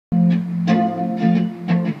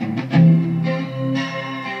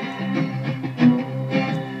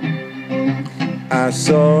I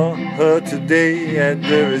saw her today at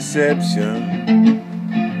the reception,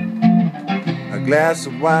 a glass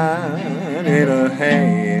of wine in her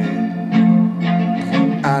hand.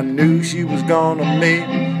 I knew she was gonna make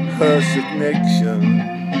her selection.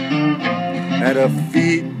 At her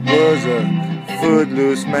feet was a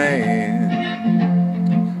footloose man.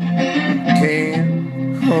 You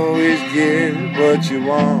can't always get what you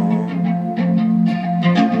want.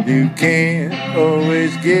 You can't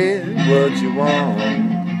always get what you want.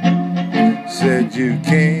 Said you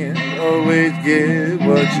can't always get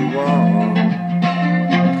what you want.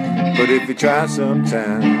 But if you try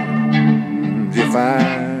sometimes, you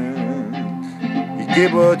find you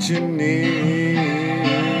get what you need.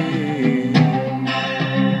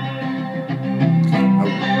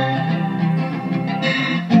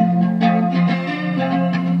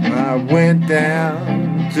 I went down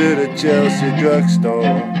to the Chelsea drugstore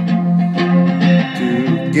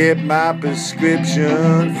to get my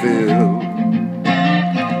prescription filled.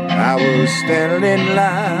 I was standing in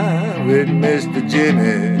line with Mr.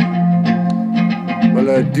 Jimmy. Well,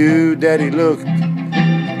 a dude that he looked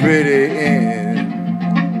pretty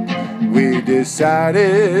in. We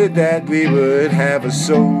decided that we would have a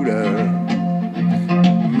soda.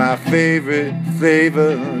 My favorite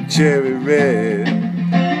flavor, cherry red.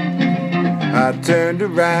 I turned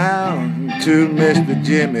around to Mr.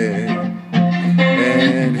 Jimmy,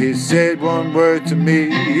 and he said one word to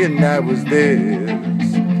me, and that was this.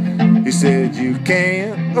 He said, you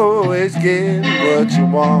can't always get what you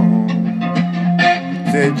want.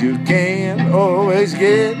 He said, you can't always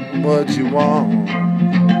get what you want.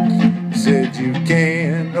 He said, you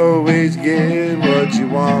can't always get what you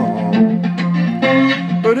want.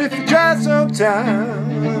 But if you try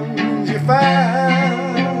sometimes, you find